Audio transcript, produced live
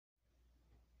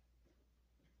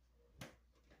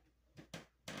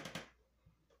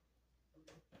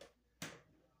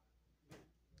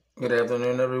Good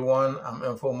afternoon, everyone. I'm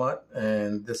Infomut,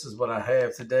 and this is what I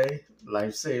have today.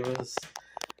 Lifesavers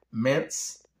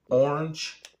mints,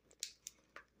 orange.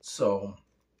 So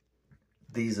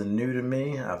these are new to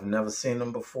me. I've never seen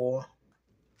them before.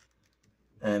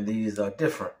 And these are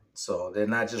different. So they're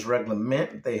not just regular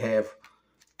mint. They have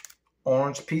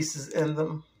orange pieces in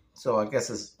them. So I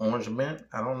guess it's orange mint.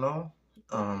 I don't know.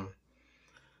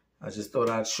 I just thought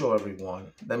I'd show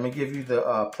everyone. Let me give you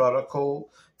the product code.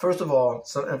 First of all,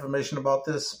 some information about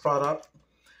this product.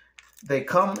 They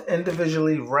come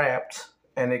individually wrapped,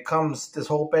 and it comes, this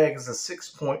whole bag is a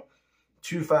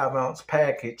 6.25 ounce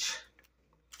package.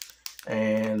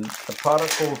 And the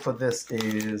product code for this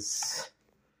is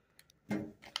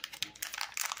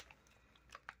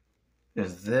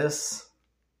this.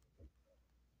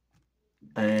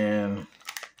 And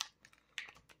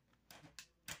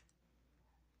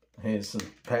here's some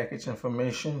package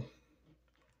information.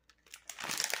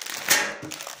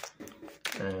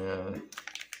 And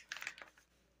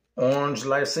orange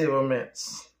Lifesaver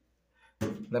mints.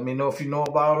 Let me know if you know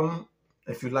about them,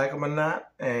 if you like them or not.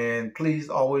 And please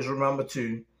always remember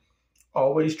to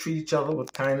always treat each other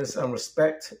with kindness and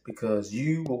respect, because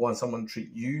you will want someone to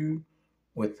treat you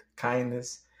with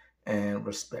kindness and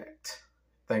respect.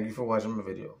 Thank you for watching my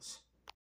videos.